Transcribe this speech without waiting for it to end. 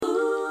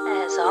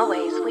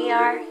always, we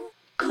are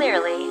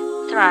clearly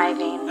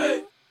thriving.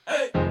 We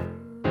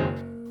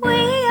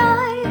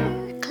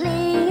are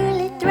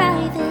clearly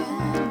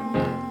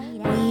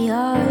thriving. We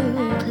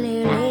are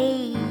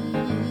clearly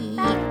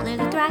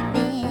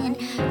thriving.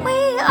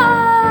 We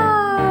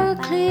are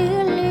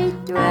clearly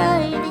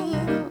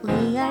thriving.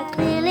 We are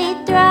clearly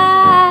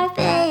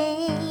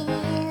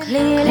thriving.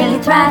 Clearly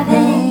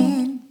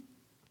thriving.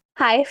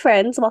 Hi,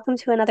 friends. Welcome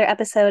to another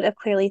episode of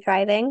Clearly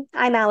Thriving.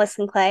 I'm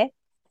Allison Clay,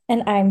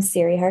 And I'm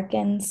Siri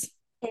Harkins.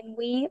 and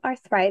we are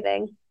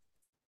thriving.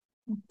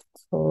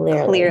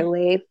 Clearly.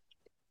 Clearly.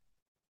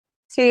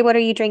 Siri, what are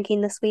you drinking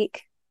this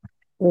week?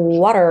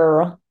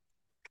 Water.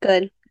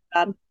 Good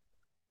job.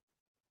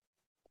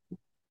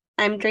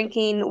 I'm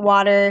drinking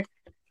water,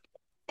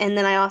 and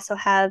then I also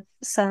have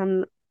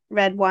some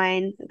red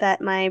wine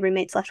that my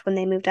roommates left when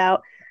they moved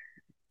out.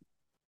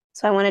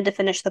 So I wanted to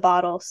finish the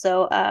bottle.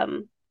 So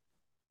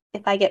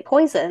if I get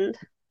poisoned,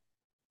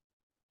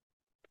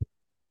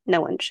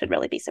 no one should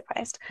really be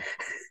surprised.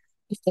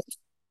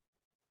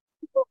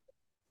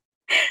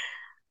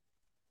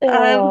 Um,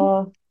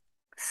 Oh,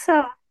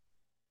 so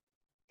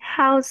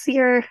how's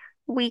your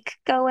week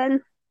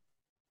going?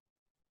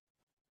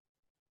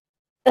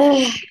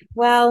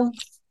 well,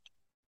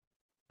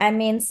 I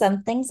mean,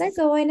 some things are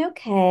going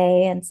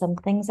okay, and some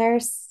things are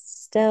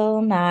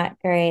still not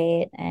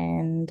great.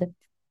 And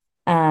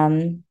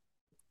um,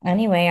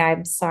 anyway,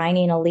 I'm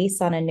signing a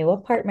lease on a new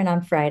apartment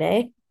on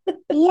Friday,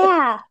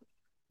 Yeah.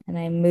 and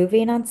I'm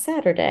moving on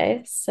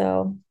Saturday.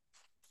 So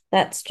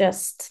that's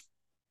just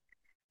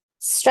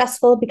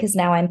stressful because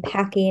now I'm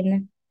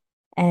packing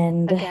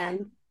and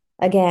Again.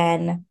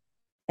 again.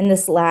 And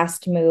this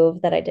last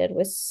move that I did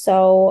was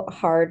so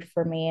hard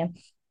for me.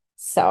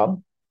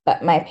 So,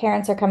 but my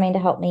parents are coming to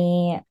help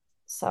me.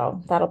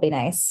 So that'll be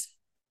nice.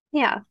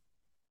 Yeah.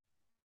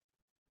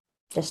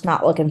 Just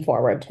not looking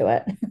forward to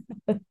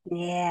it.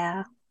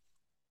 Yeah.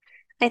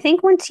 I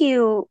think once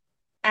you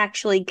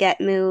actually get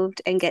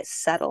moved and get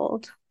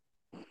settled,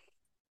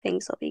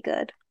 things will be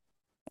good.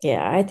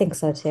 Yeah, I think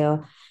so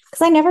too.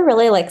 Because I never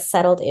really like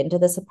settled into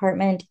this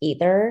apartment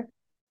either.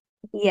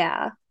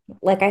 Yeah.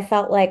 Like I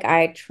felt like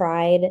I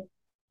tried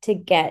to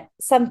get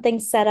something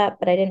set up,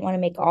 but I didn't want to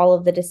make all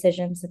of the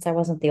decisions since I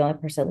wasn't the only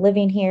person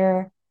living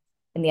here.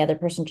 And the other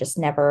person just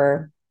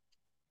never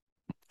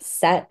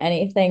set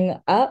anything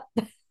up.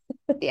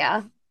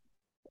 Yeah.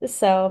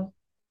 So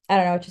I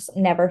don't know, it just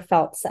never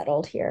felt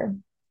settled here.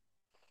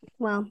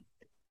 Well,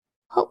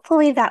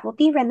 hopefully that will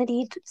be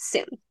remedied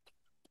soon.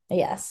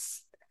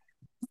 Yes.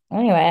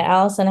 Anyway,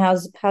 Allison,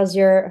 how's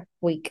your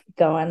week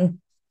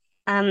going?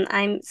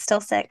 I'm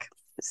still sick,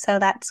 so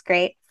that's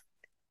great.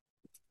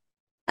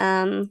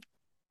 Um,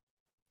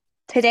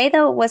 Today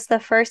though was the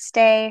first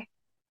day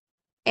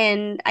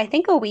in I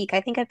think a week.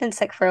 I think I've been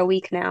sick for a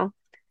week now.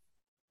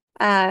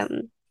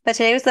 But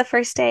today was the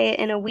first day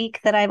in a week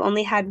that I've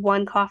only had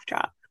one cough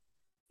drop.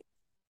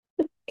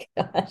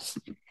 Gosh.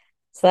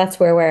 So that's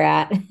where we're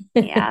at.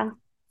 Yeah.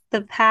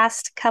 The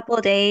past couple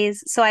of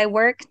days. So I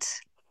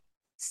worked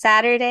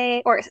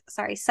Sunday,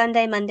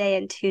 Monday,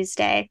 and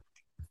Tuesday.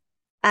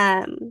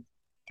 Um,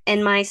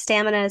 and my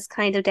stamina is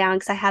kind of down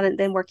because I haven't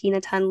been working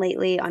a ton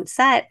lately on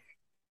set.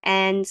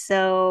 And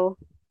so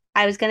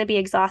I was going to be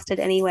exhausted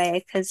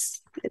anyway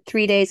because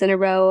 3 days in a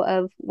row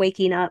of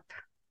waking up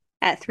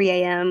at 3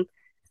 a.m.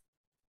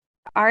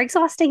 are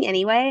exhausting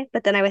anyway.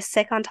 But then I was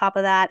sick on top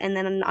of that. And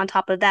then on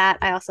top of that,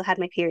 I also had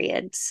my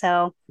period.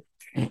 So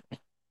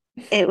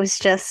it was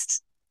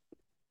just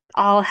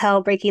all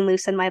hell breaking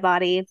loose in my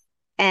body.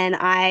 And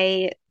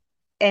I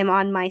am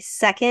on my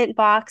second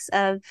box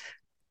of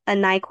a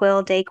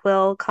NyQuil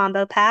DayQuil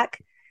combo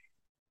pack.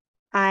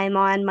 I'm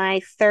on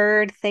my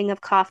third thing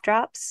of cough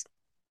drops.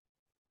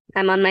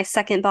 I'm on my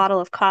second bottle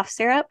of cough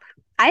syrup.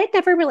 I had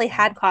never really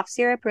had cough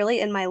syrup really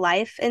in my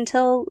life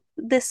until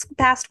this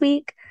past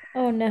week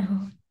Oh no.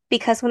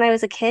 because when I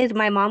was a kid,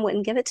 my mom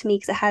wouldn't give it to me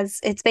because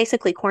it's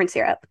basically corn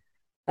syrup.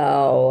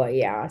 Oh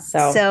yeah.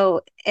 So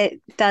So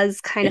it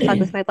does kind of fuck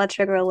with my blood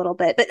sugar a little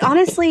bit, but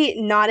honestly,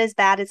 not as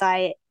bad as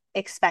I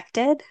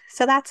expected.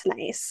 So that's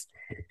nice.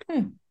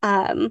 hmm.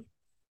 Um,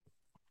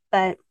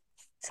 but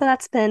so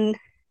that's been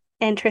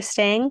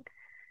interesting.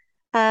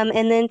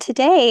 And then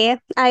today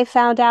I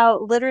found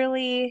out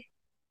literally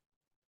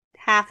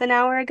half an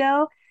hour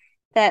ago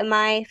that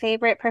my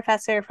favorite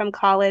professor from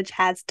college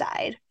has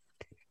died.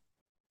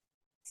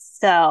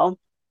 So,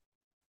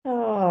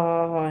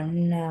 Oh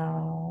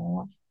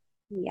no.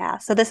 yeah.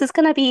 So this is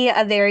going to be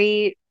a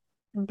very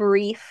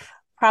brief,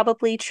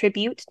 probably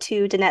tribute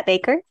to Danette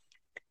Baker.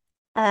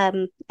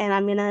 And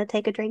I'm going to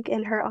take a drink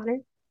in her honor.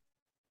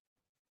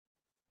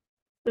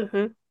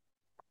 Mm-hmm.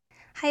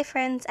 Hi,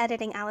 friends.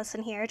 Editing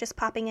Allison here, just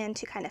popping in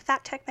to kind of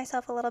fact check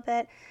myself a little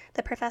bit.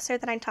 The professor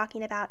that I'm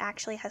talking about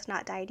actually has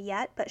not died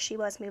yet, but she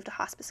was moved to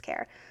hospice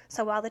care.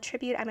 So while the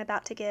tribute I'm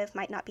about to give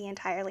might not be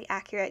entirely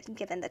accurate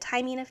given the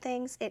timing of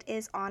things, it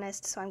is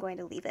honest, so I'm going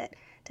to leave it.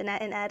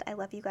 Danette and Ed, I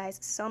love you guys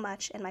so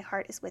much, and my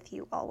heart is with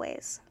you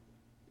always.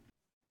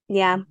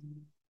 Yeah.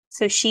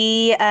 So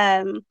she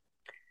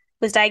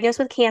was diagnosed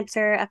with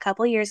cancer a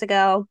couple years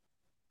ago.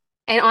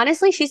 And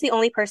honestly, she's the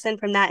only person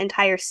from that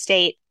entire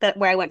state that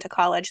where I went to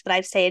college that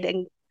I've stayed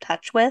in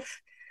touch with.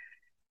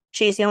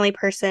 She's the only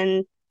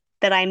person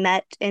that I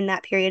met in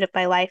that period of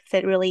my life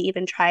that really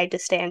even tried to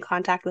stay in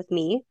contact with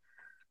me.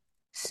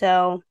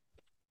 So,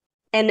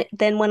 and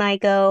then when I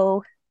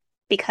go,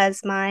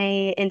 because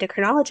my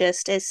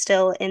endocrinologist is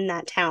still in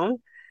that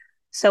town,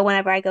 so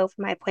whenever I go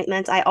for my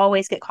appointments, I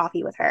always get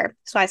coffee with her.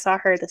 So I saw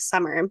her this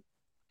summer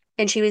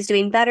and she was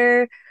doing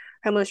better.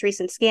 Her most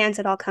recent scans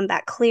had all come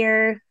back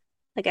clear,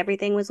 like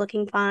everything was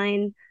looking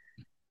fine.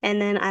 And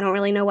then I don't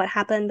really know what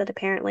happened, but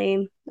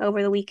apparently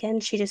over the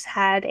weekend, she just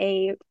had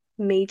a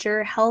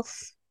major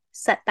health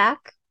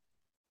setback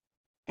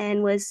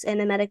and was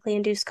in a medically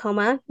induced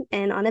coma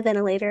and on a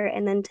ventilator.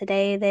 And then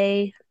today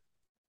they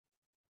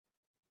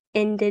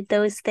ended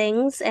those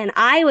things. And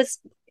I was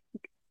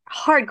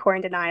hardcore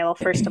in denial,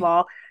 first of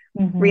all,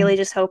 Hmm. really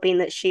just hoping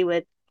that she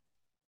would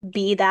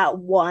be that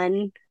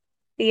one,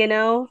 you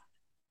know,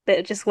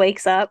 that just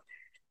wakes up.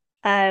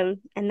 And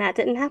that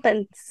didn't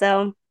happen.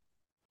 So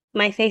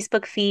my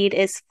Facebook feed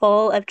is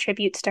full of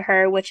tributes to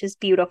her, which is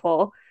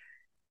beautiful.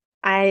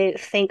 I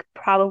think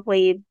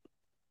probably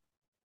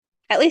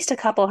at least a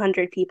couple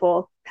hundred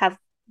people have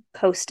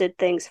posted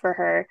things for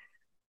her.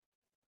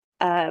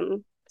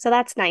 So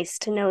that's nice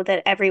to know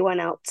that everyone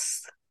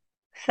else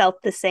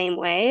felt the same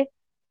way.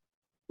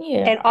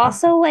 And Yeah.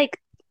 also, like,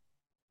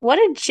 what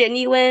a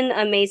genuine,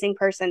 amazing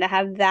person to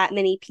have that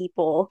many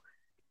people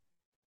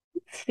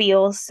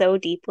feel so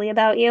deeply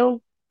about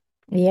you.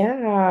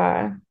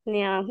 Yeah.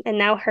 Yeah. And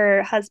now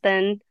her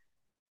husband,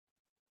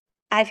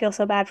 I feel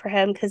so bad for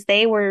him because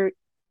they were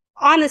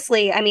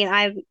honestly, I mean,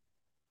 I'm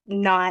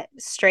not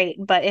straight,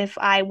 but if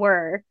I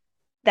were,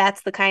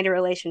 that's the kind of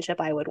relationship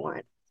I would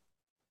want.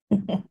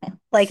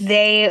 Like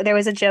there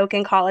was a joke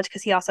in college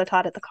because he also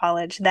taught at the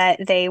college that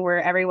they were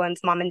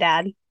everyone's mom and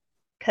dad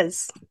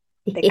because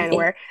they kind of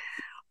were,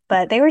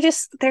 but they're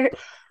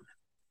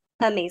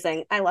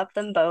amazing. I love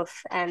them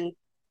both, and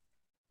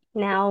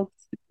now,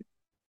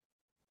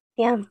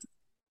 yeah,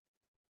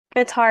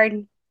 it's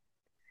hard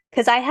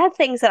because I had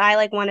things that I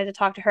like wanted to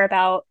talk to her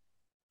about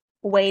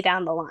way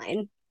down the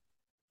line,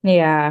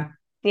 Yeah.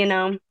 you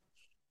know?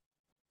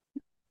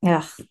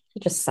 Ugh,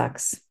 it just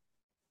sucks.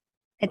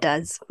 It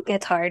does.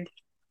 It's hard,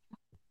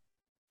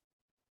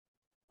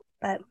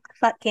 but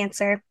fuck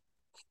cancer.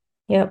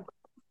 Yep.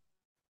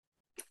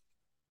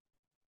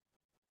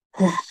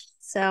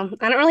 So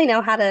I don't really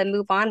know how to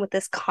move on with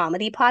this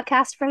comedy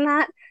podcast from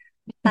that.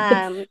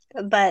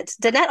 But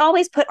Danette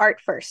always put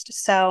art first,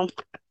 so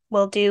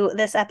we'll do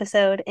this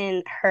episode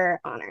in her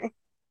honor.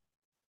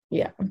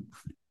 Yeah.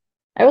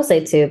 I will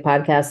say too,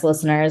 podcast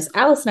listeners,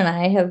 Allison and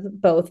I have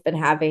both been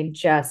having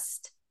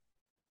just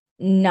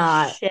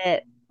not, Shit yeah,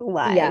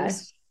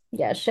 lives.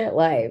 yeah, shit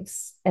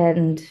lives.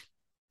 And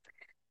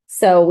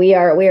so we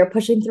are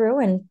pushing through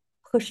and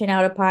pushing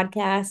out a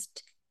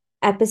podcast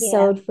Yeah.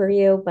 episode for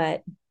you,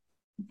 but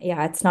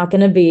yeah, it's not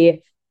going to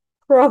be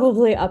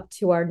probably up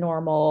to our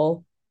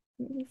normal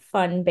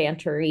fun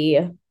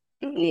bantery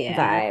Yeah.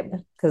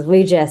 vibe because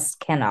we just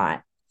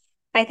cannot.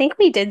 I think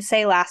we did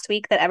say last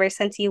week that ever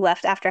since you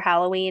left after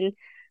Halloween,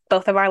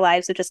 both of our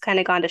lives have just kind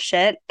of gone to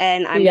shit.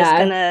 And I'm just Yeah.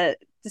 gonna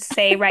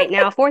say right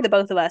now for the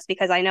both of us,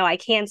 because I know I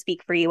can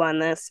speak for you on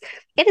this,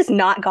 it has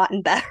not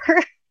gotten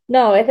better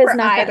No, it has for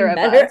not either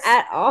gotten of better us.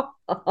 at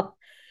all.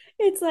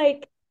 It's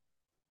like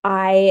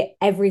I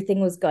everything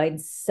was going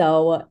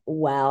so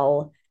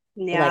well.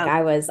 Like Yeah.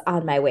 I was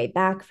on my way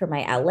back from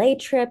my LA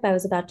trip. I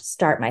was about to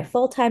start my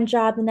full-time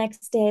job the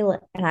next day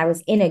and I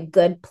was in a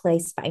good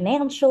place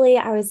financially.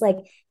 I was like,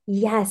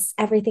 yes,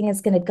 everything is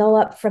going to go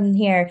up from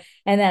here.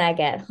 And then I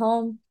get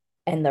home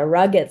and the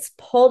rug gets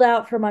pulled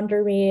out from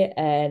under me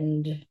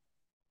and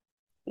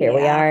here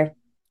we Yeah. are.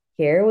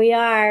 Here we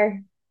are.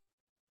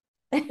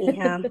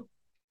 Yeah.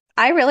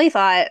 I really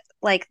thought,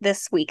 like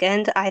this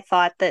weekend, I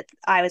thought that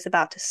I was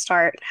about to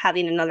start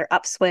having another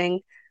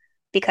upswing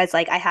because,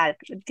 like, I had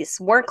this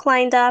work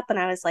lined up and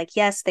I was like,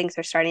 yes, things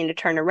are starting to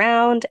turn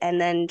around. And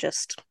then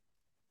just,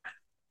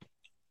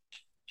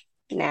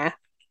 nah.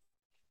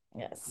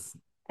 Yes.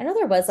 I know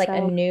there was like a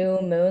So, new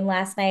moon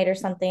last night or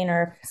something,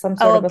 or some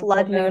oh, sort a of a full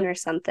blood moon moon. or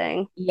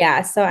something.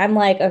 Yeah. So I'm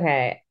like,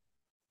 okay,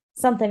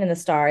 something in the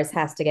stars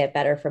has to get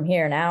better from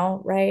here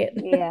now, right?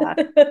 Yeah.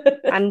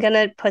 I'm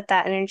gonna put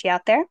that energy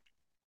out there.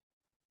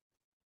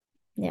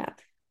 Yeah.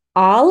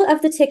 All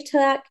of the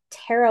TikTok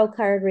tarot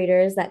card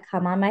readers that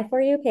come on my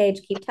For You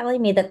page keep telling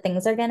me that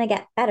things are going to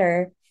get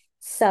better.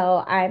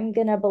 So I'm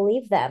going to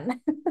believe them.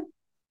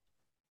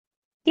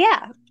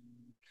 Yeah.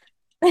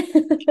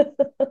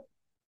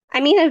 I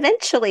mean,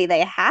 eventually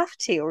they have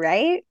to,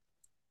 right?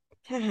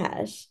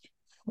 Gosh.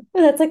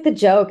 That's like the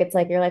joke. It's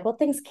like, you're like, well,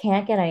 things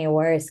can't get any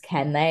worse,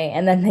 can they?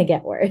 And then they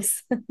get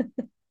worse.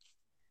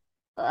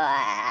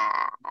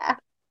 Ah.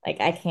 Like,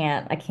 I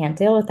can't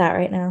deal with that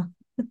right now.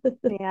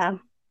 Yeah.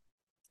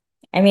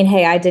 I mean,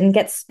 hey, I didn't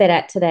get spit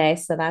at today,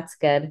 so that's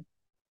good.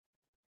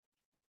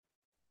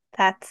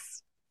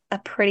 That's a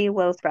pretty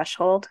low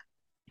threshold.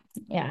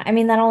 Yeah. I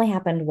mean, that only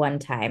happened one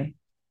time.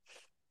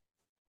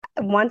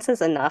 Once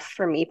is enough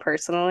for me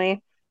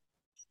personally.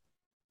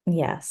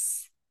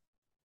 Yes.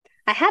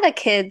 I had a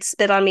kid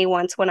spit on me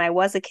once when I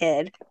was a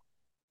kid,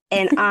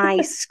 and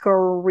I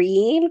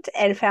screamed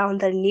and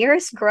found the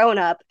nearest grown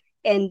up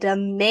and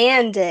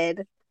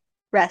demanded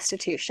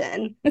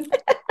restitution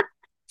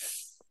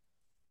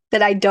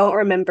that I don't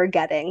remember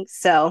getting.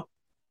 So,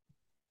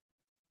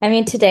 I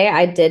mean, today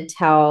I did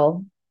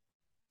tell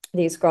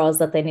these girls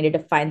that they needed to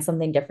find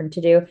something different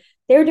to do.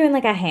 They were doing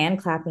like a hand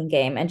clapping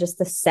game, and just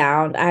the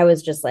sound, I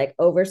was just like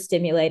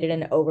overstimulated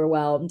and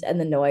overwhelmed, and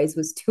the noise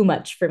was too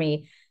much for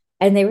me.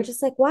 And they were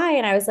just like, why?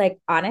 And I was like,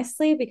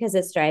 honestly, because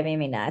it's driving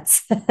me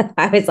nuts.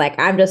 I was like,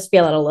 I'm just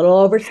feeling a little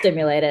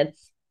overstimulated.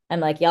 I'm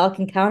like, y'all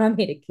can count on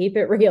me to keep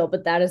it real,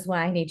 but that is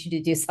why I need you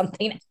to do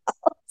something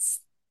else.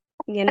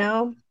 you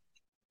know,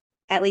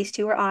 at least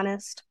you were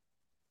honest.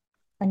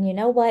 And you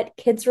know what?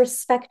 Kids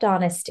respect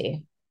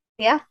honesty.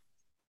 Yeah,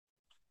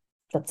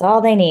 That's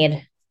all they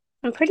need.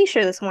 I'm pretty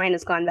sure this wine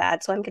has gone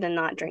bad, so I'm gonna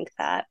not drink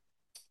that.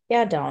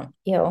 Yeah, don't.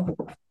 You.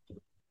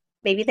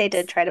 Maybe they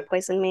did try to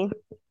poison me.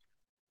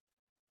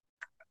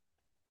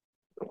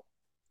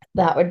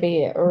 That would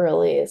be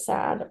really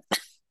sad.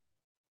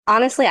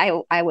 Honestly,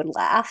 I would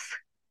laugh.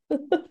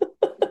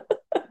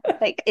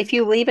 Like if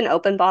you leave an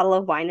open bottle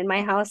of wine in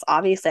my house,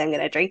 obviously I'm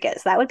gonna drink it.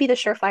 So that would be the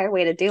surefire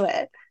way to do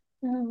it.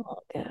 Oh,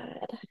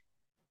 God.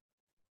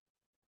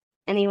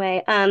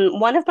 Anyway,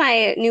 one of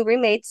my new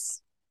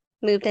roommates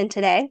moved in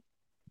today,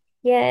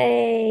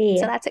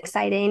 so Yay. that's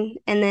exciting.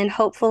 And then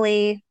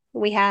hopefully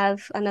we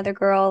have another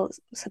girl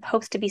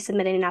supposed to be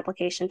submitting an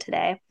application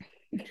today.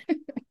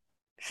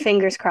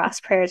 Fingers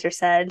crossed, prayers are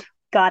said.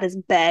 God is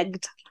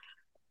begged.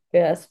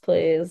 Yes,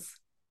 please.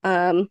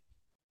 Um,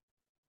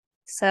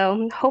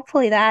 so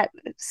hopefully that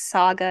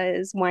saga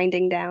is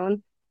winding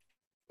down.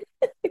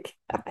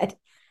 God.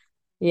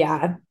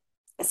 Yeah.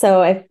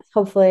 So I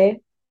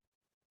hopefully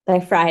by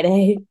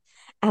Friday,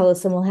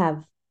 Allison will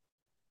have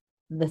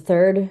the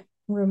third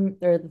room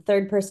or the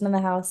third person in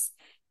the house,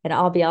 and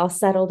I'll be all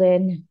settled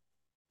in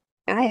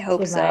I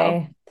hope to so.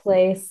 my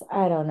place.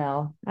 I don't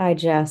know. I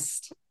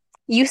just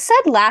You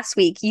said last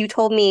week, you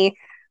told me,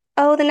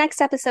 oh, the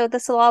next episode,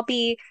 this will all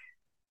be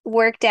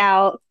worked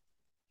out,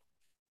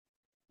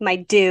 my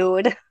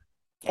dude.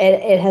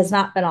 it has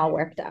not been all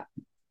worked out.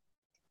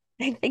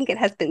 I think it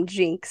has been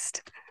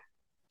jinxed.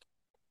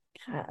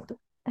 God,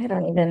 I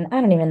don't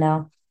even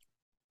know.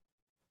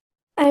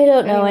 I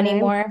don't know Anyway,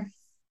 anymore.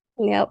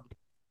 yep.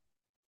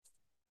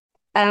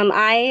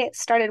 I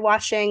started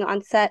watching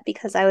on set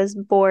because I was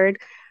bored.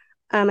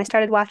 I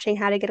started watching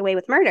How to Get Away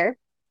with Murder,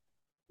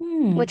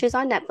 Hmm. which is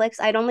on Netflix.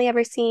 I'd only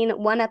ever seen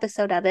one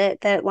episode of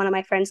it that one of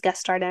my friends guest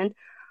starred in.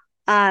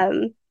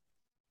 Um,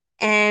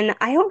 and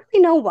I don't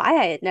really know why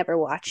I had never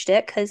watched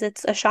it because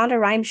it's a Shonda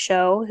Rhimes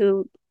show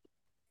who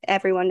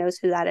everyone knows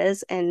who that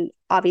is, and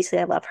obviously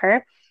I love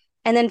her.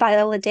 And then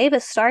Viola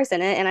Davis stars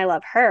in it, and I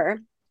love her.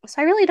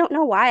 So I really don't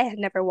know why I had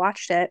never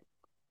watched it.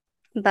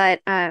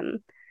 But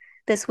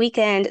this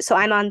weekend, so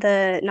I'm on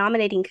the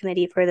nominating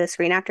committee for the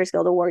Screen Actors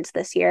Guild Awards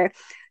this year.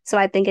 So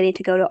I've been getting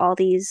to go to all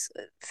these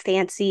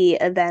fancy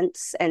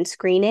events and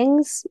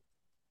screenings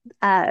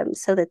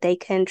so that they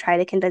can try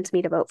to convince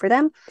me to vote for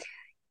them.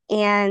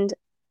 And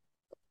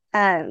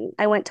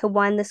I went to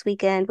one this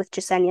weekend with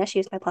Jasenia. She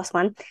was my plus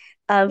one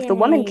of The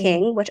Woman Yay.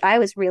 King, which I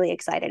was really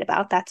excited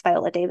about. That's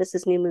Viola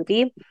Davis's new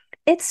movie.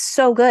 It's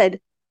so good.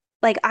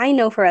 Like I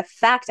know for a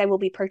fact I will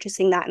be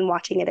purchasing that and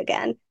watching it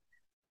again.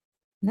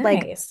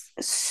 Like Nice.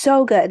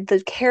 so good.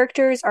 The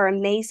characters are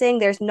amazing.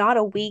 There's not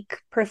a weak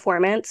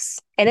performance,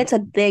 and it's a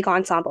big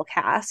ensemble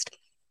cast.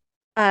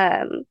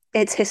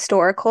 It's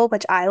historical,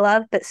 which I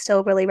love, but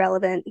still really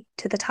relevant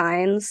to the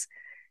times,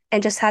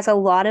 and just has a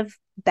lot of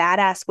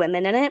badass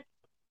women in it.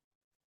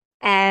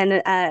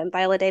 And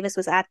Viola Davis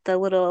was at the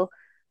little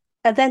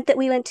event that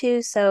we went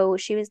to, so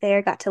she was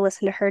there, got to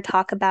listen to her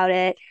talk about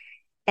it,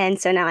 and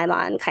so now I'm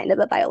on kind of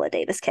a Viola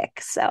Davis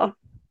kick. So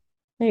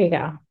There you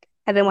go.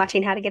 I've been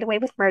watching How to Get Away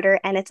with Murder,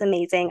 and it's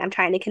amazing. I'm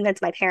trying to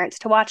convince my parents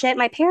to watch it.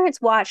 My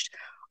parents watched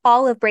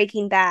all of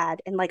Breaking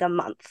Bad in like a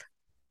month.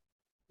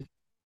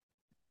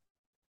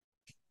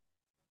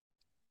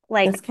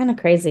 That's Like, kind of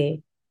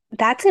crazy.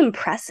 that's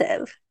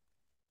impressive.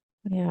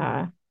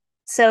 Yeah.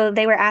 So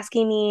they were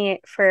asking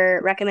me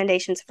for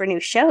recommendations for new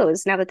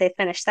shows now that they've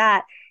finished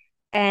that.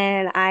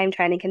 And I'm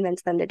trying to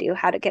convince them to do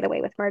How to Get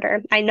Away with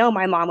Murder. I know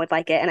my mom would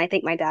like it, and I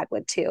think my dad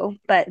would too.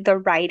 But the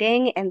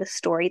writing and the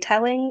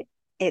storytelling,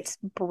 it's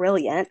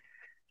brilliant.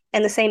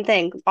 And the same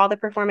thing, all the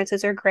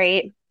performances are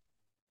great.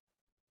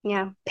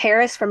 Yeah.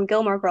 Paris from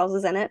Gilmore Girls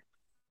is in it.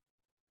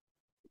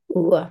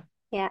 Ooh.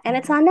 Yeah. And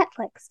it's on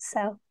Netflix.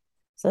 So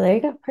So there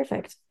you go.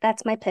 Perfect.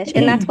 that's my pitch.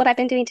 And that's what I've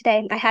been doing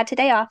today. I had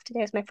today off.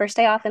 Today was my first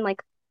day off in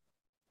like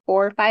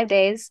 4 or 5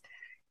 days.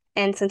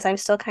 And since I'm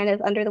still kind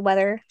of under the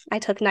weather, I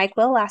took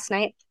NyQuil last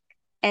night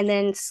and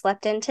then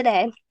slept in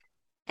today.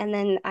 And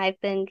then I've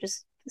been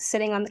just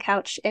sitting on the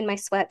couch in my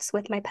sweats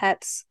with my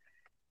pets,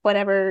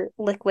 whatever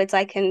liquids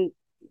I can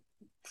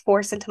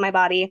force into my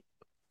body,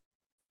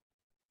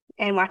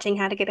 and watching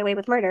How to Get Away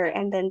with Murder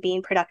and then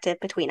being productive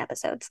between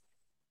episodes.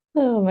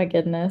 Oh my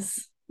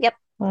goodness. Yep.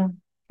 Well,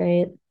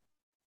 great.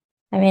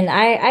 I mean,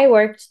 I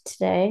worked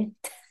today,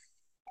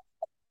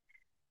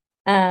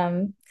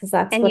 because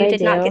that's And what you I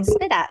did not do. get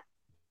spit at.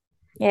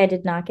 Yeah, I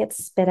did not get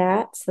spit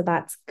at, so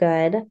that's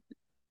good.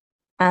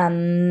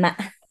 Um,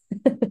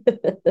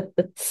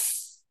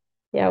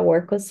 yeah,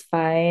 work was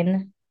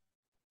fine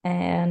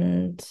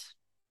and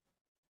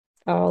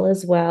all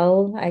is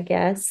well, I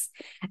guess.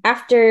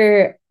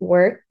 After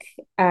work,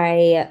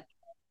 I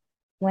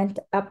went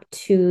up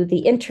to the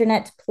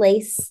internet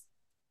place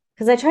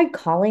because I tried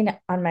calling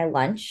on my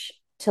lunch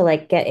to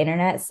like get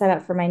internet set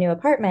up for my new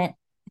apartment.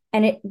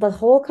 And the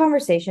whole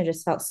conversation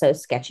just felt so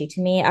sketchy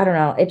to me. I don't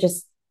know.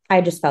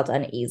 I just felt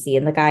uneasy.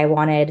 And the guy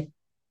wanted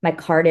my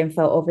card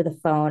info over the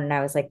phone. And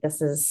I was like,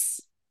 this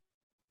is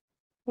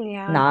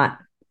Yeah. not,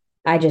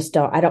 I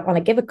don't want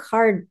to give a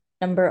card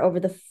number over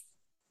the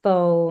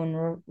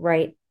phone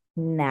right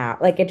now.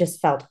 Like it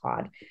just felt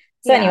odd.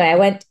 So anyway,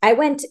 Yeah. I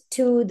went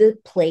to the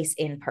place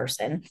in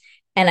person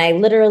and I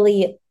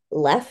literally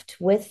left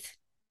with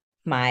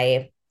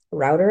my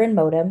router and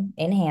modem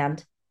in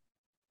hand,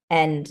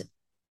 and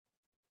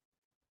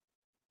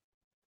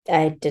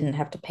I didn't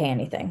have to pay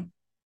anything.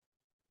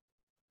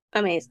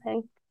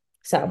 Amazing.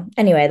 So,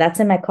 anyway, that's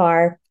in my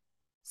car.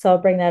 So, I'll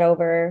bring that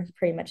over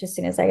pretty much as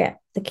soon as I get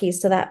the keys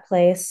to that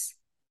place.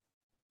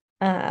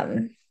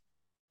 Um,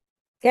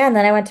 yeah, and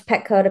then I went to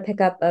Petco to pick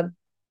up a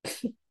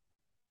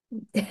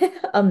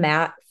a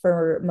mat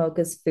for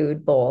Mocha's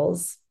food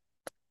bowls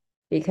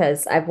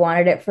because I've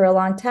wanted it for a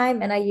long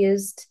time and I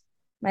used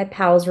my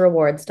Pals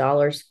Rewards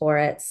dollars for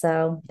it.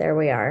 So, there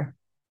we are.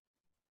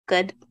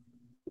 Good.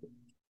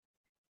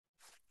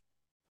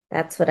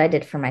 That's what I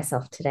did for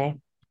myself today.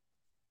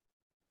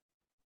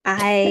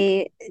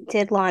 I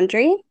did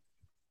laundry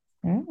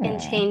and Mm.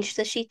 changed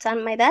the sheets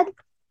on my bed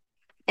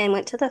and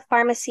went to the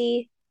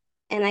pharmacy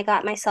and I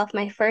got myself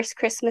my first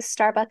Christmas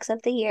Starbucks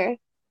of the year.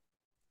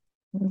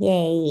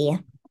 Yay.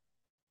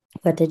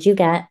 What did you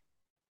get?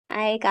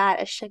 I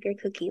got a sugar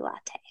cookie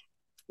latte.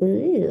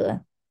 Ooh,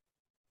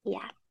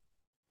 Yeah.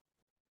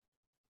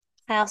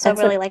 I also that's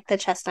really what like the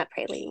chestnut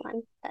praline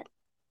one, but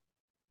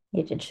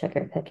you did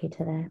sugar cookie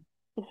today.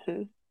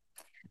 mhm.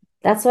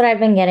 That's what I've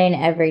been getting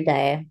every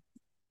day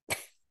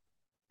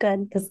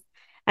Good. because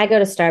I go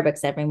to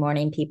Starbucks every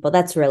morning, people.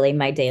 That's really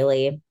my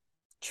daily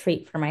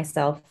treat for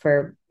myself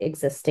for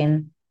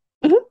existing.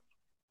 Mhm.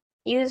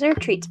 User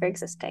treats for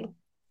existing.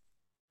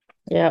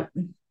 Yep.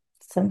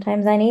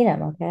 Sometimes I need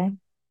them, okay?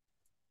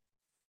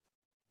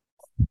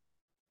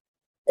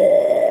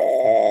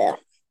 Ugh.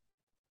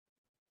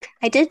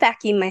 I did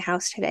vacuum my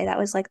house today. That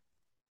was like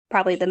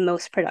probably the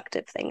most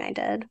productive thing I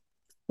did.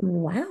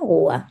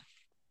 Wow.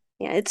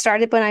 Yeah, it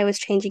started when I was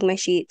changing my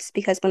sheets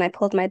because when I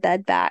pulled my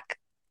bed back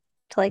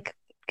to like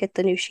get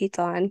the new sheets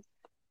on,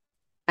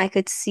 I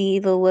could see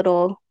the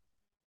little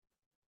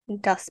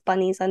dust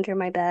bunnies under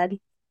my bed.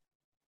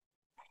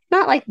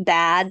 Not like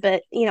bad,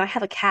 but I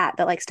have a cat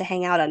that likes to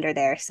hang out under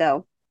there,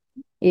 so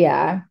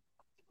Yeah.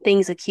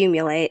 things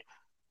accumulate.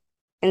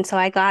 And so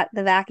I got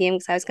the vacuum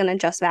because I was going to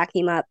just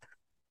vacuum up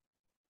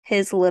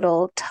his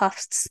little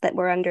tufts that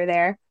were under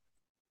there.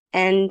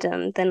 And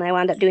then I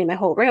wound up doing my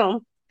whole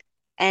room.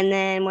 And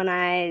then when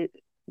I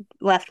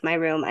left my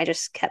room, I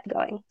just kept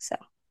going. So,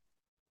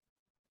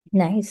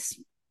 Nice.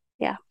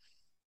 yeah.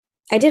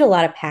 I did a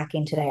lot of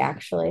packing today,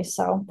 actually.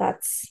 So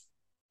that's,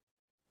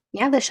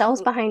 Yeah, the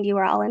shelves behind you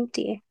are all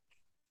empty.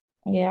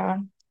 yeah.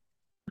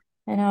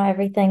 I know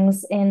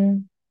everything's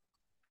in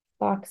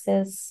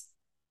boxes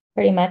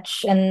pretty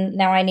much. And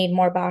now I need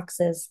more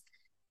boxes.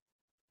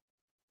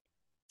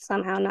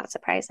 Somehow not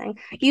surprising.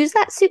 Use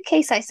that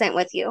suitcase I sent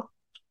with you.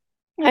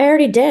 I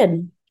already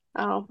did.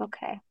 Oh,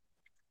 okay.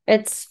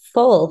 It's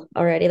full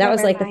already. That was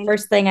Never like the mind.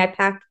 first thing I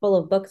packed full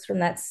of books from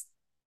that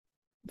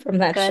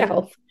Good.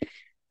 shelf.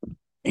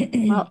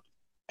 Well,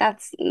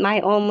 that's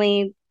my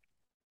only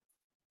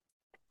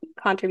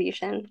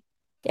contribution.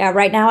 Yeah,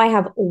 right now I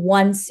have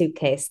one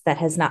suitcase that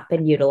has not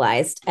been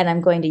utilized, and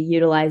I'm going to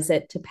utilize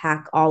it to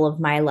pack all of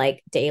my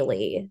like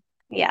daily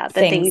Yeah, the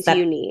things things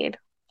you that, need.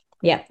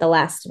 yeah, the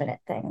last minute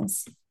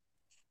things.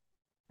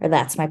 Or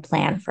that's my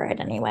plan for it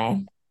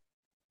anyway.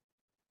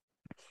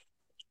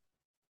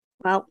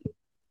 Well,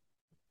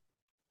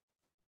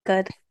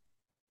 good.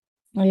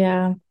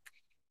 Yeah.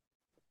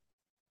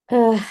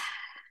 Ugh.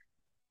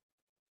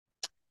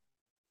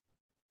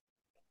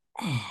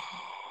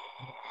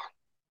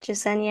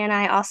 Jasenia and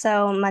I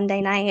also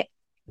Monday night,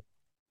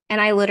 and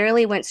I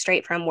literally went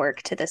straight from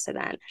work to this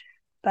event,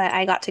 but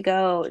I got to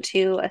go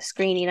to a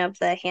screening of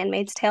the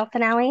Handmaid's Tale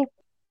finale,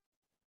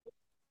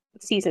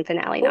 season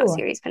finale, not Ooh,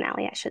 series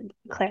finale, I should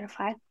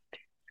clarify.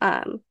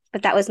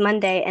 But that was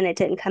Monday and it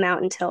didn't come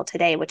out until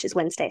today, which is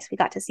Wednesday. So we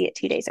got to see it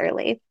 2 days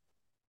early.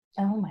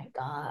 oh my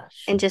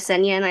gosh. And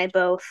Jasenia and I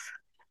both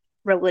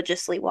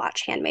religiously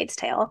watch Handmaid's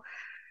Tale.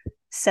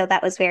 So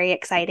that was very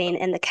exciting.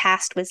 And the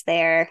cast was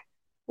there,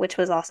 which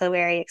was also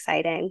very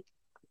exciting.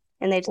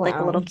 And they did like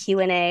a little Wow.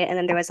 Q&A and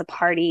then there was a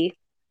party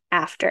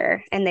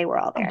after and they were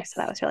all Oh, there.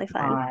 So that was really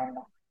fun. fun.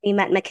 We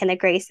met McKenna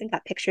Grace and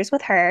got pictures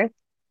with her.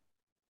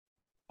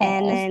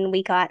 And Oh, then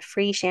we got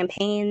free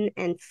champagne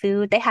and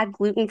food. They had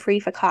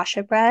gluten-free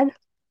focaccia bread.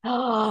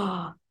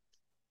 Oh,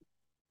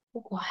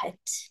 what?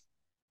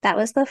 That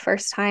was the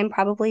first time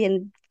probably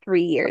in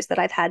 3 years that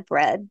I've had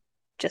bread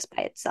just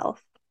by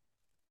itself.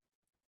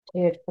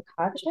 Dude,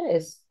 focaccia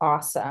is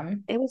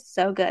awesome. It was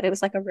so good. It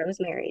was like a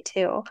rosemary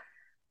too.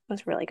 It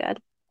was really good.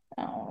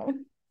 Oh,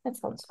 that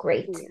sounds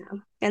great. Yeah.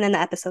 And then the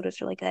episode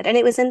was really good. And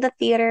it was in the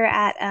theater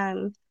at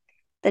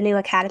the new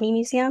Academy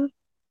Museum,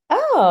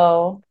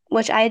 Oh,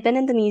 which I had been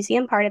in the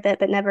museum part of it,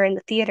 but never in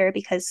the theater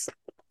because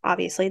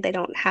obviously they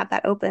don't have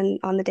that open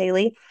on the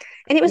daily.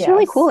 And it was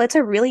really cool. yes. It's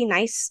a really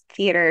nice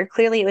theater.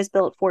 Clearly it was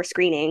built for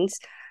screenings.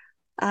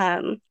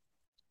 Um,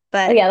 Oh,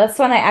 but yeah, that's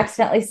when I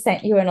accidentally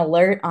sent you an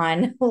alert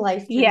on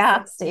Life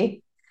yeah.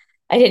 360.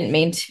 I didn't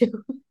mean to.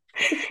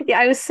 Yeah,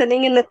 I was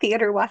sitting in the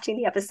theater watching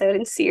the episode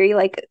and Siri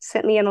like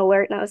sent me an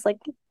alert and I was like,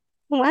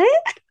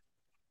 what?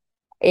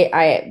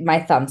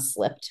 My thumb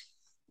slipped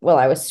while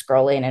I was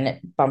scrolling and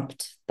it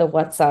bumped the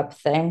WhatsApp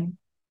thing.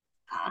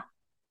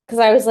 Because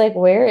I was like,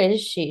 where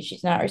is she?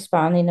 She's not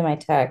responding to my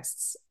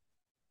texts.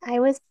 I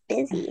was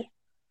busy.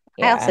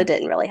 I also Yeah,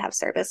 didn't really have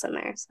service in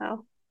there,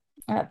 so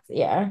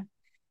yeah,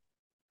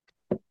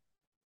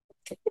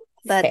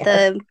 but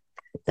fair.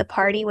 the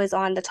party was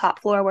on the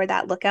top floor where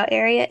that lookout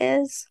area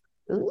is.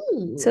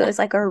 Ooh. So it was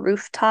like a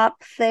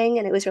rooftop thing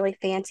and it was really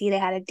fancy. They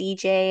had a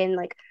DJ and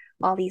like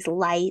all these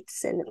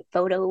lights and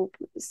photo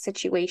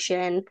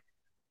situation.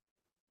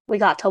 We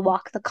got to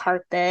walk the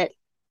carpet.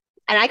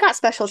 And I got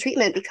special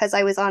treatment because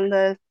I was on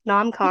the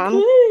nom-com.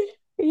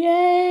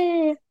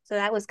 Yay. So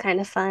that was kind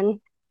of fun.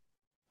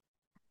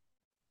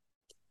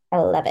 I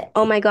love it.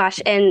 Oh my gosh.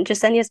 And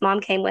Jasenia's mom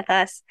came with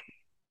us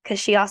because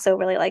she also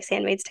really likes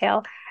Handmaid's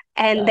Tale.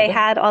 And they God.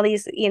 had all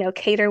these,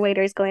 cater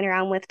waiters going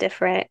around with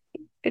different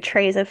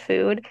trays of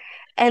food.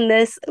 And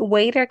this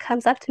waiter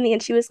comes up to me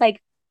and she was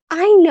like,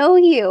 I know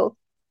you.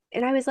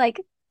 And I was like,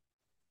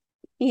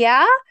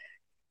 yeah,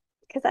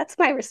 because that's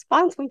my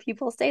response when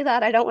people say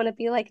that. I don't want to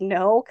be like,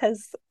 no,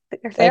 because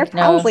they're Like,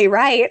 no. probably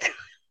right.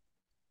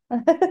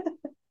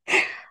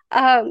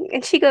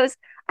 And she goes,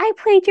 I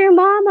played your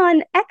mom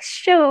on X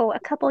show a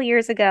couple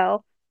years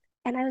ago.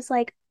 And I was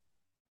like,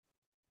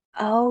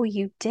 oh,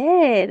 you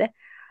did.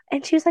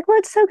 And she was like, well,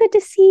 it's so good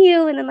to see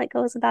you. And then like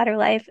goes about her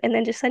life. And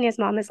then Jasonia's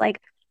mom is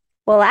like,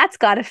 well, that's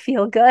gotta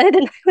feel good.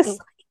 And I was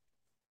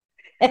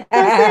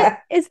like,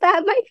 is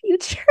that my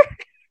future?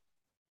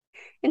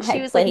 And she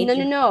I was like, played no, no,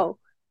 your no.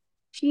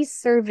 She's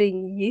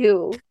serving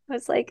you. I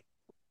was like,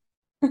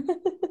 I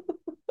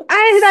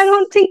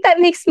don't think that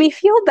makes me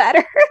feel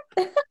better.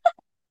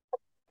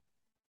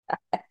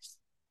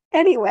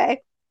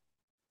 Anyway.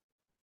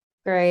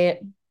 Great.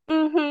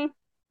 Mm-hmm.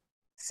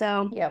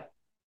 So Yep.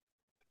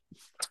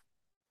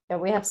 Yeah,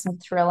 we have some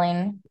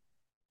thrilling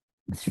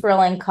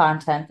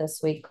content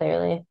this week,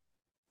 clearly.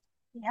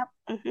 yep.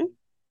 Mm-hmm.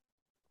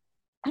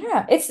 I don't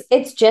know.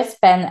 It's just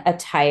been a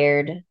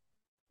tired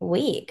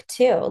week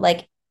too.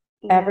 Like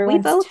Yeah.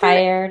 everyone's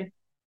tired.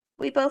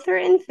 We both are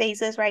in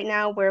phases right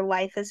now where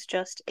life is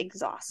just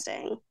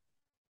exhausting.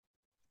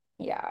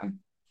 Yeah.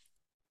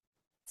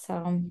 So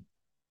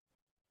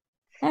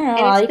I don't know.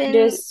 And All it's you can do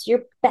been, is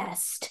your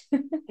best.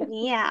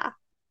 yeah.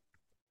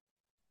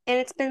 And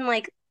it's been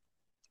like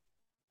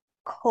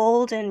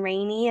cold and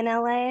rainy in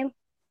LA.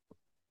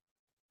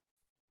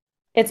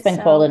 It's been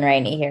cold So, and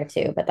rainy here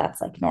too, but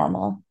that's like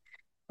normal.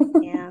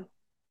 yeah.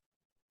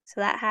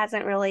 So that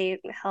hasn't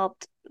really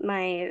helped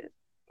my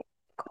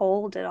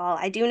cold at all.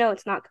 I do know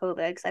it's not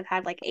COVID because I've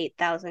had like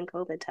 8,000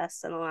 COVID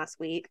tests in the last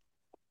week.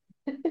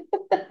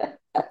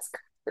 That's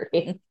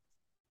great.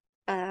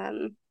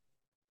 Um,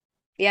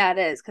 yeah, it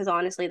is because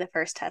honestly, the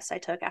first test I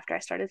took after I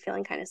started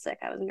feeling kind of sick,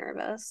 I was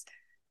nervous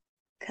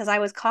because I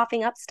was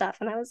coughing up stuff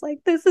and I was like,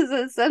 this is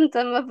a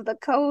symptom of the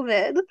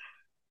COVID.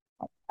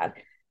 God.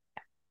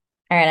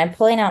 All right, I'm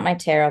pulling out my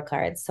tarot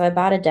cards. So I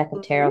bought a deck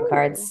of tarot Ooh.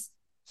 cards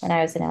when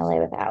I was in LA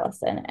with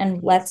Allison.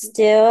 And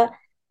Fancy.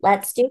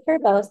 let's do for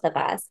both of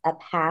us a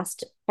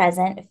past,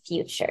 present,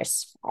 future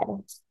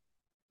spread.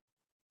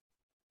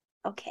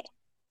 Okay.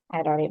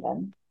 I don't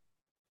even,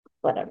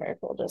 whatever.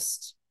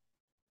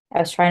 I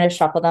was trying to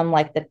shuffle them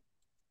like the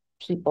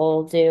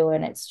people do,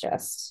 and it's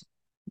just,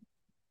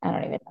 I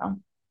don't even know.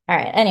 All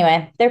right.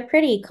 Anyway, they're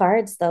pretty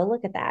cards though.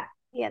 Look at that.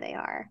 Yeah, they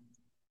are.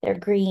 They're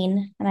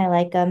green and I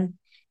like them.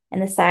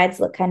 And the sides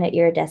look kind of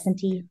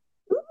iridescent-y.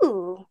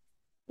 Ooh.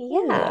 Yeah.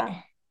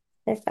 Yeah,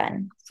 they're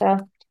fun.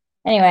 So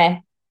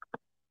anyway,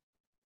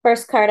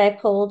 first card I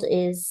pulled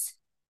is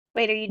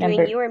Wait, are you doing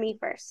number you or me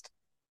first?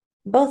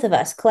 both of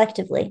us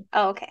collectively.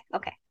 Oh, okay.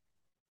 Okay.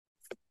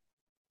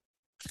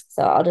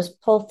 So I'll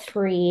just pull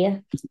three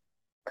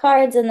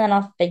cards and then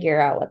I'll figure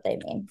out what they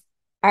mean.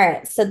 All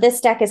right. So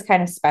this deck is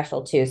kind of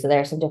special too. So there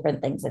are some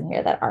different things in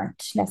here that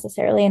aren't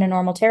necessarily in a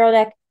normal tarot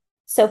deck.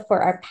 So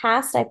for our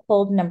past, I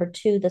pulled number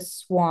 2, the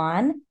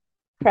Swan.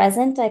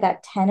 Present, I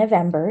got 10 of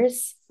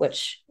Embers,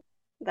 which,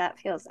 That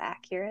feels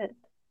accurate.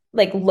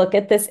 like, look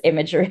at this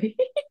imagery.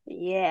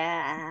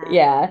 Yeah.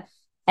 Yeah.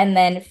 And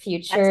then That's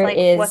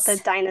like what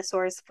the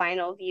dinosaur's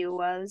final view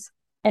was.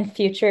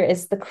 future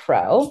is the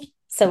Crow.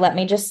 So let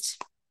me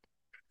just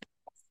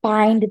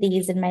find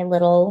these in my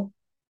little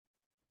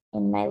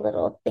in my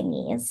little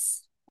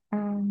thingies.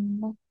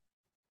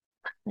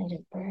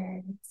 Lighted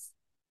birds.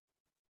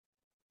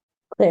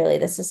 Clearly,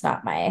 this is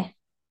not my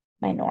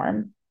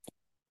norm.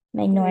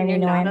 My normie You're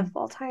not a norm.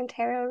 full-time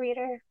tarot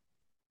reader.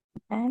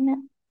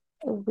 I'm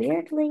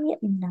weirdly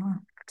not.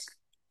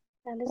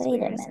 That is Wait a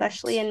weird, minute.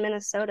 especially in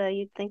Minnesota.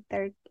 You'd think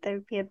there'd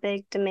be a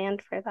big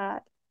demand for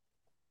that.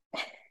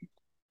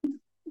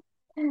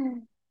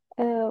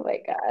 Oh my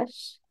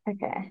gosh.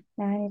 Okay,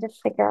 now I need to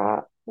figure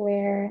out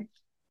where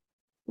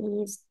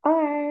these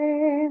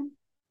are.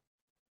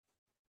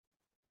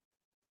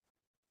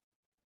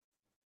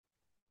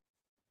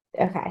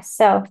 Okay,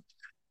 so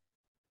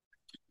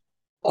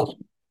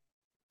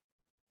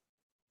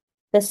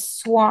the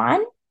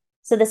swan.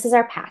 So this is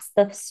our past.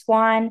 The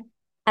swan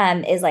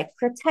is like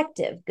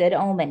protective, good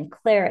omen,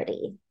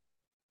 clarity.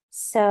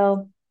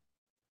 So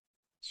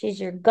she's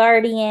your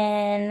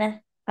guardian.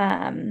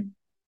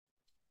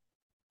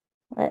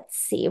 Let's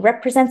see,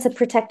 represents a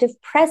protective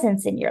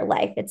presence in your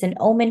life. It's an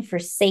omen for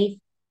safe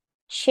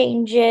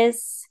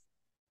changes.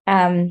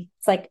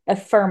 It's like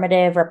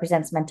affirmative,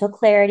 represents mental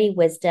clarity,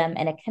 wisdom,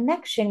 and a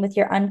connection with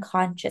your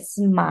unconscious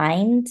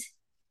mind.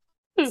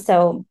 Hmm.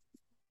 So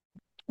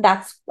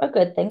that's a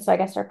good thing. So I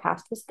guess our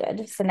past was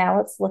good. So now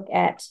let's look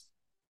at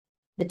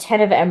the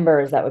 10 of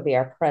embers. That would be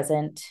our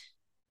present.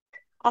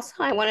 Also,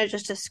 I want to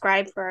just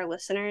describe for our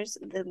listeners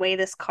the way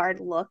this card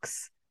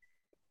looks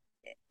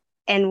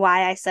and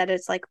why I said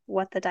it's like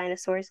what the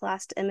dinosaur's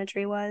last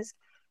imagery was.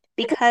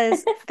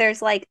 Because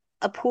there's like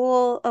a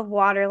pool of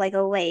water, like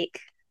a lake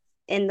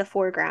in the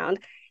foreground,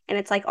 and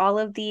it's like all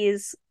of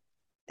these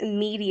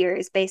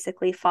meteors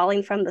basically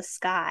falling from the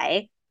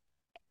sky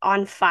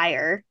on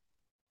fire.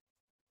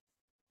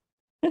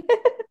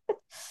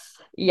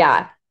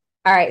 Yeah.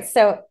 All right.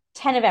 So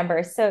 10 of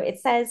embers. So it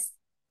says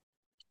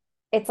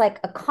it's like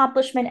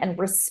accomplishment and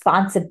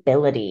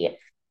responsibility.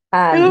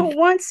 I Um, don't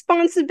want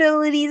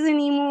responsibilities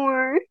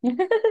anymore.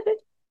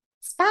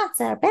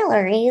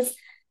 responsibilities.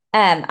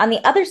 On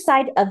the other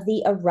side of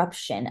the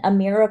eruption, a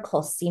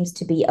miracle seems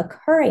to be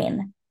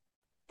occurring.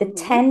 The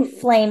 10 Ooh.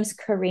 flames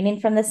careening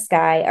from the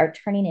sky are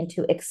turning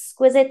into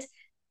exquisite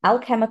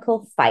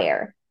alchemical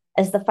fire.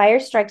 As the fire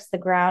strikes the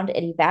ground,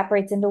 it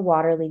evaporates into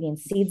water, leaving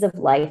seeds of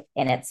life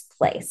in its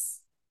place.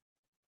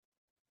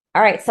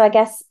 All right, so I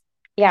guess,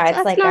 yeah, So it's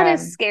that's like, not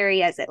as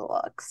scary as it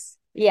looks.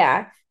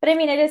 yeah, but I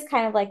mean, it is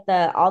kind of like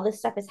all this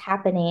stuff is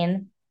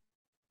happening,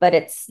 but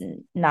it's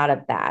not a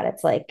bad.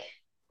 It's like,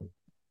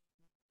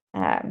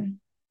 um,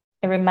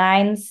 it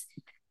reminds,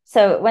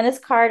 so when this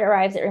card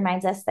arrives, it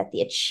reminds us that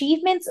the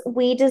achievements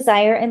we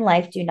desire in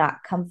life do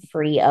not come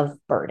free of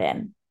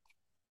burden.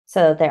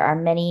 So there are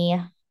many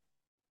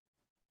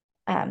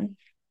um,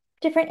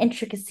 different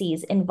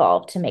intricacies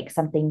involved to make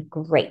something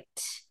great.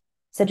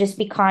 So just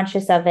be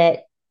conscious of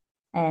it.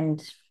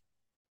 And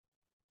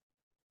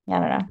I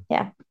don't know.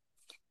 Yeah.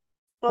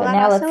 Well, But that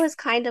now also let's, is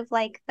kind of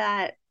like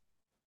that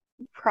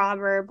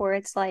proverb where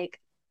it's like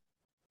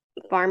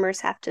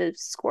farmers have to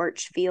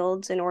scorch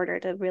fields in order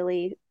to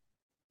really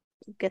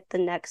get the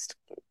next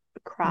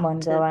crop one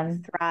to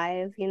going.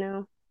 thrive, you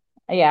know?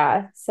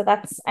 Yeah. So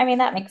that's, I mean,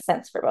 that makes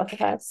sense for both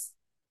of us.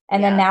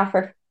 And then Yeah. now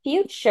for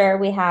future,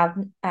 we have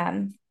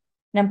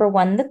number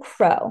one, the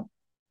crow.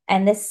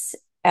 And this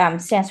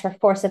stands for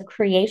force of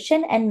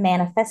creation and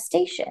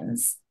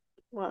manifestations.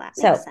 Well, that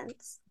makes So,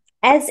 sense.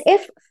 as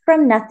if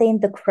from nothing,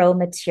 the crow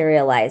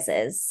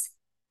materializes.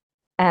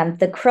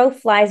 The crow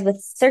flies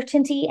with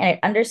certainty and it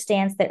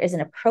understands there is an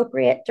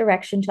appropriate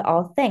direction to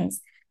all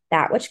things.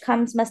 That which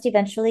comes must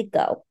eventually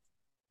go.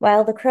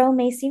 While the crow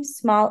may seem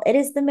small, it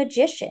is the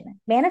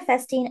magician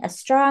manifesting a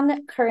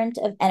strong current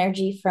of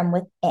energy from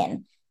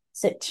within.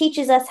 So it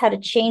teaches us how to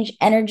change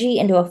energy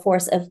into a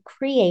force of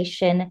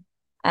creation.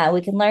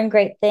 We can learn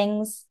great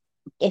things.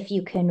 If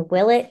you can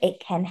will it, it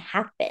can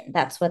happen.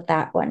 That's what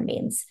that one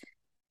means.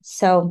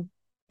 So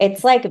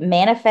it's like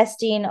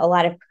manifesting a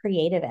lot of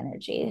creative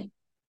energy.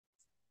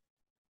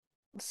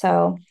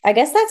 So I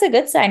guess that's a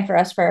good sign for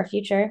us for our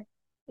future.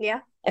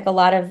 Yeah, Like a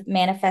lot of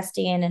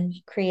manifesting and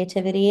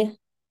creativity.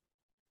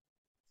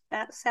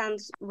 that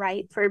sounds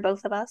right for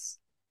both of us.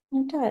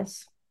 It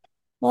does.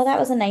 Well, that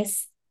was a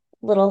nice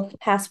little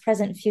past,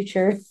 present,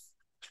 future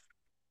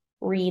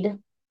read.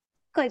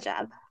 Good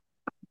job.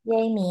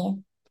 Yay,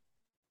 me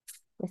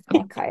with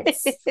my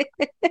cards,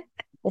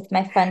 with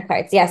my fun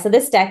cards. Yeah, so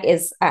this deck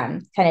is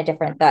kind of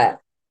different.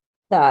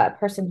 The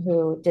person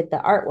who did the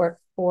artwork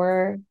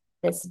for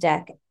this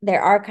deck,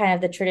 there are kind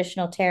of the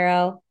traditional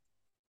tarot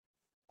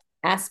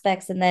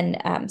aspects and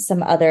then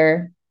some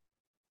other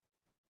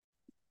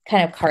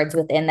kind of cards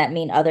within that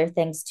mean other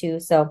things too.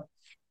 So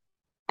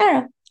I don't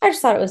know. I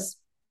just thought it was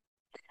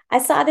I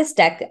saw this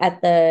deck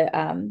at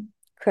the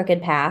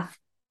Crooked Path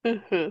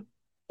Hmm.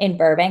 in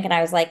Burbank, and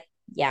I was like,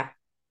 yeah,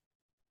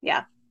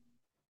 Yeah.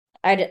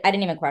 I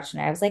didn't even question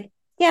it. I was like,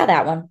 yeah,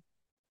 that one.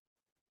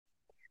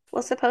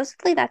 Well,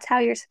 supposedly that's how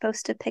you're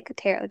supposed to pick a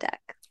tarot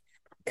deck.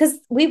 Because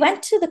we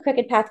went to the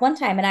Crooked Path one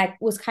time, and I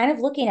was kind of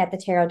looking at the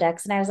tarot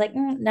decks, and I was like,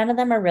 none of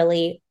them are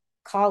really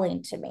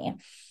calling to me.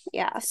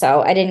 Yeah.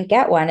 So I didn't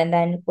get one. And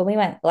then when we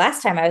went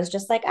last time, I was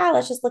just like, oh,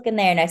 let's just look in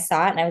there. And I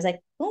saw it and I was like,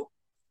 oh,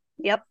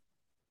 Yep.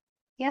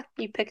 Yeah.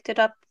 You picked it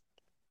up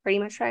pretty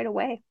much right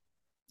away.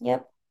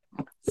 yep.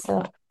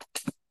 So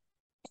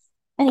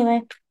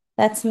anyway,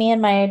 that's me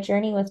and my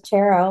journey with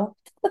tarot.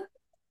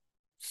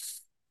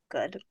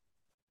 Good.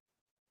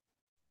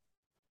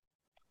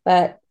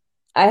 But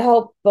I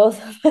hope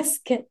both of us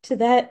get to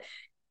that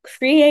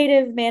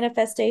creative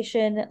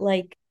manifestation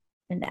like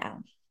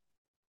now.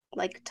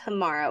 Like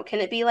tomorrow. Can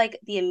it be like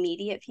the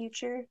immediate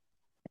future?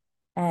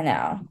 I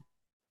know.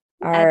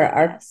 I Our bet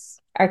our yes.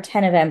 our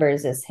 10 of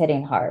Embers is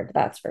hitting hard,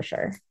 that's for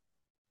sure.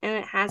 And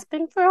it has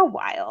been for a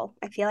while.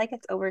 I feel like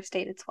it's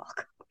overstayed its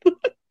welcome.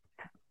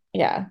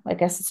 Yeah, I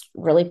guess it's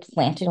really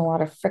planting a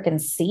lot of freaking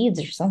seeds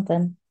or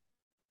something.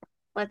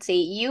 Let's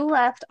see. You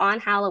left on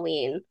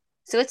Halloween.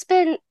 So it's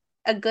been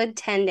a good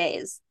 10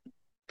 days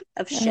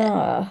of shit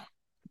Oh,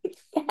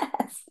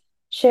 yes.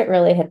 Shit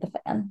really hit the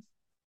fan.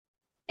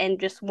 and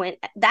just went.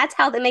 That's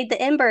how they made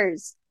the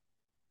embers.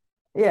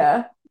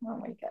 Yeah. Oh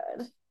my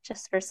God.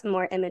 Just for some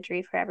more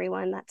imagery for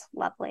everyone. That's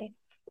lovely.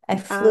 I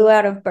flew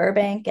out of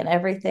Burbank and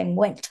everything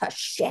went to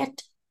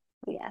shit.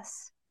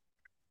 Yes.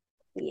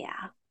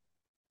 Yeah.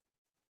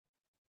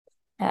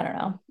 I don't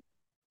know.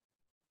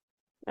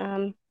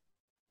 Um,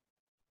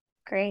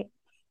 great.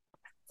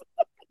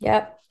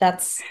 Yep,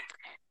 that's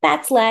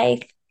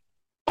life.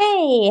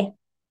 Hey.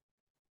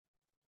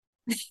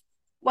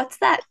 What's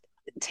that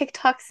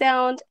TikTok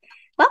sound?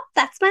 Well,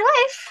 that's my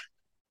life.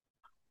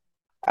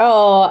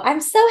 Oh,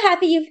 I'm so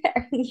happy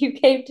you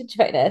came to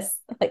join us.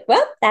 Like,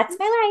 well, that's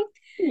my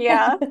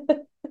Yeah. life.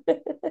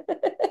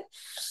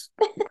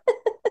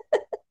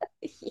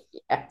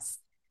 Yes.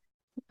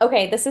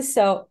 Okay, this is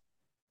so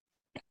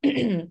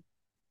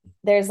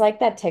there's like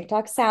that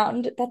TikTok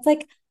sound that's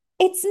like,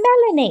 it's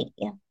Melanie.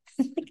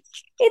 Like,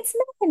 it's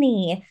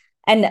Melanie.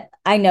 And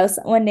I know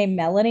someone named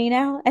Melanie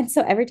now. And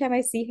so every time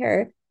I see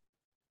her,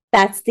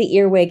 that's the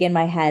earwig in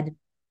my head.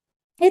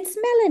 It's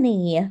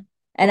Melanie.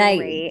 And I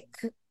Great.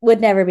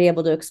 would never be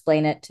able to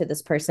explain it to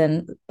this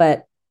person,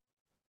 but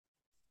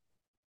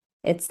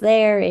it's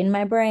there in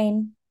my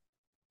brain.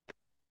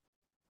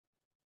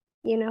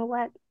 You know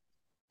what?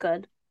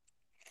 Good.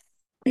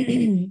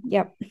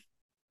 Yep.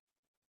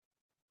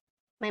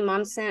 My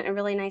mom sent a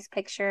really nice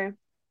picture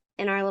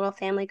in our little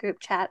family group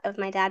chat of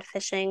my dad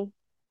fishing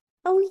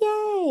Oh,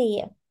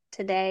 yay.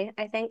 today,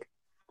 I think.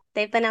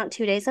 They've been out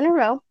 2 days in a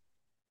row.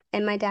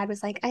 And my dad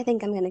was like, I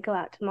think I'm going to go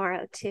out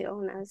tomorrow too.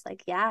 And I was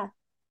like, yeah,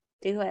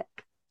 do it.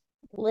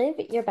 Live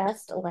your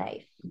best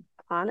life.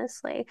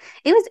 Honestly,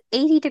 it was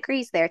 80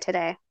 degrees there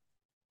today.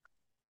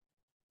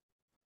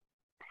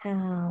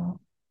 How?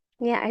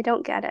 Yeah, I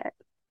don't get it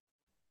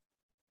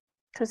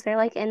because they're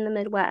like in the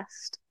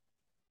Midwest.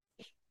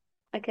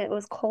 Like it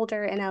was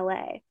colder in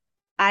LA.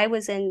 I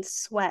was in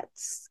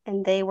sweats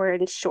and they were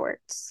in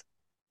shorts,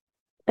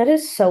 That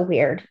is so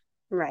weird.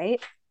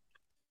 right?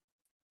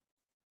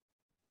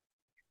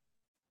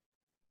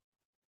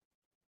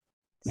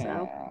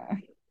 So,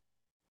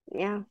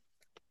 yeah.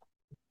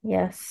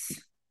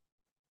 Yes.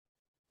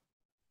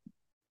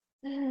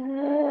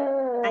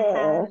 I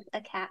have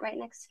a cat right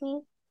next to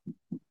me.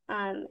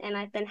 And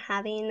I've been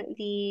having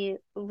the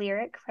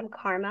lyric from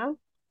Karma,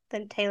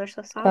 the Taylor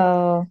Swift song,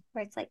 Oh.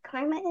 where it's like,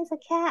 Karma is a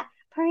cat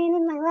purring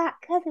in my lap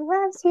because it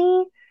loves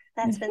me.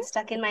 That's been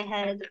stuck in my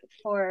head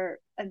for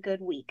a good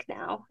week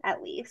now,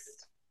 at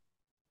least.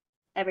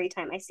 Every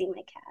time I see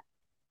my cat.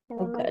 And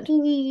Oh, I'm like, good.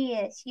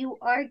 yes, you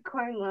are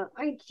Karma,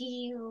 aren't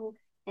you?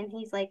 And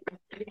he's like,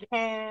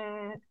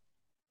 eh.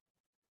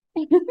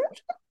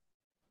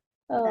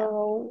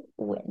 Oh,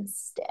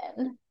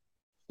 Winston.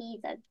 He's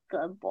a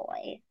good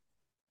boy.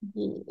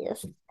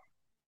 Yes.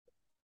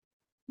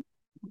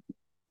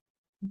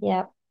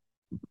 Yep.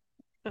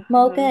 Mhm.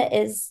 Mocha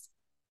is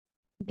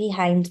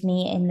behind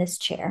me in this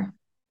chair.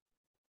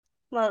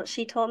 Well,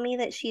 she told me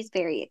that she's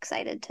very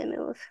excited to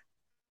move.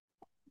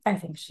 I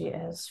think she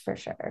is for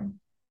sure.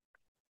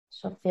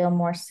 She'll feel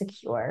more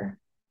secure.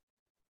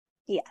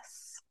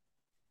 Yes.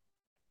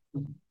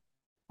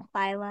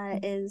 Lila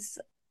is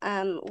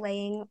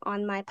laying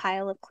on my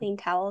pile of clean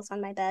towels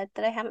on my bed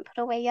that I haven't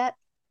put away yet.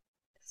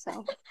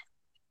 So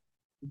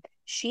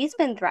she's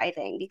been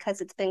thriving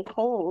because it's been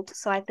cold.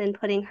 So I've been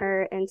putting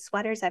her in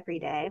sweaters every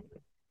day.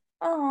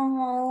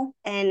 Oh,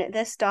 And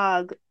this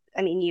dog,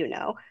 I mean,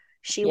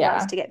 she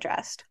loves yeah. to get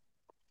dressed.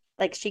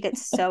 Like she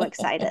gets so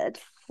excited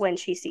when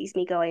she sees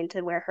me going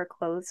to where her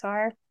clothes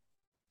are.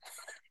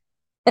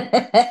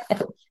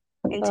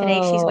 And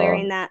today she's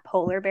wearing Oh, that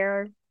polar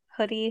bear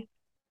hoodie.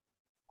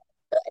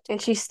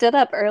 And she stood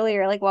up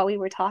earlier, like while we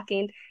were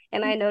talking,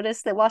 and I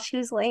noticed that while she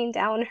was laying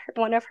down,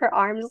 one of her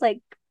arms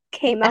like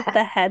came out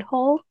the head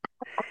hole.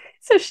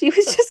 So she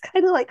was just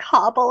kind of like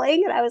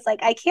hobbling, and I was like,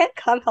 I can't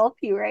come help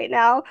you right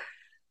now.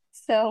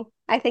 So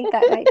I think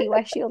that might be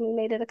why she only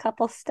made it a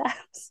couple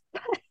steps.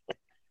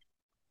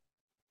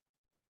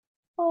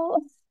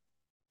 oh.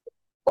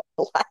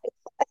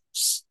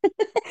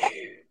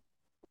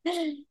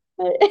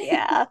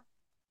 Yeah.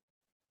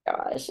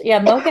 gosh. Yeah,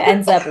 Mocha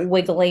ends up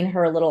wiggling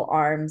her little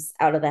arms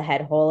out of the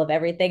head hole of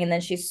everything, and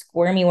then she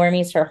squirmy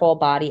wormies her whole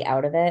body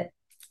out of it.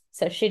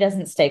 So she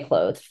doesn't stay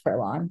clothed for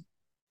long.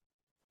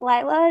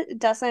 Lila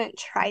doesn't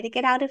try to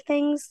get out of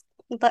things,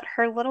 but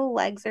her little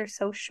legs are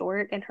so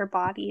short and her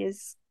body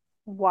is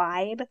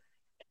wide.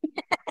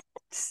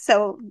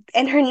 So,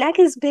 and her neck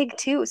is big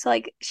too. So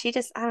like she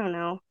just, I don't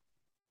know.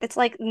 It's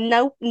like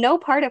no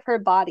part of her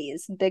body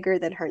is bigger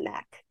than her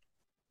neck.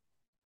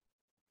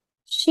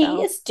 She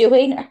So is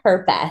doing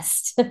her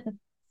best.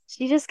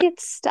 she just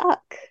gets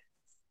stuck.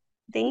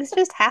 Things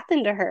just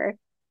happen to her.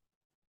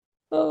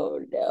 Oh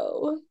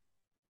no.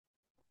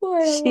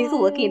 Poor She's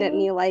looking at Lila.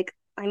 me like,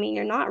 I mean,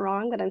 you're not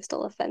wrong, but I'm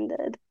still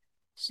offended.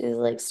 She's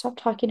like, stop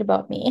talking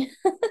about me.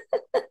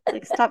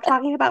 Like, stop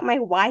talking about my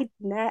wide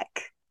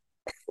neck.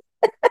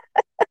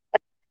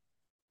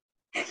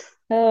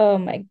 Oh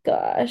my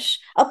gosh.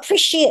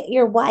 Appreciate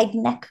your wide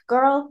neck,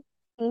 girl.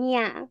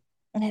 Yeah.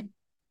 And I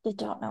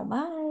don't know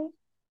why.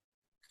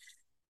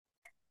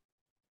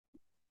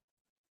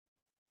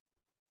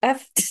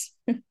 I've,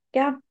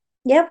 yeah.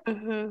 Yep.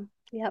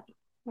 Yep.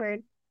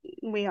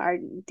 We are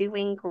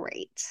doing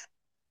great.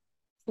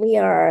 We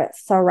are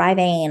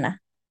thriving.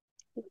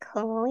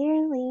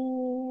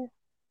 Clearly.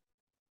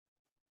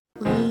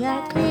 We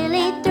are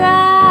clearly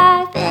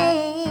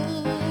thriving.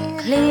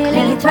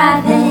 Clearly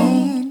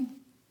thriving.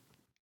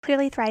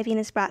 Clearly Thriving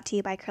is brought to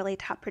you by Curly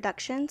Top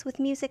Productions with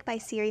music by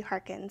Siri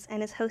Harkins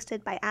and is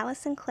hosted by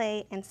Allison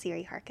Clay and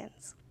Siri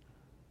Harkins.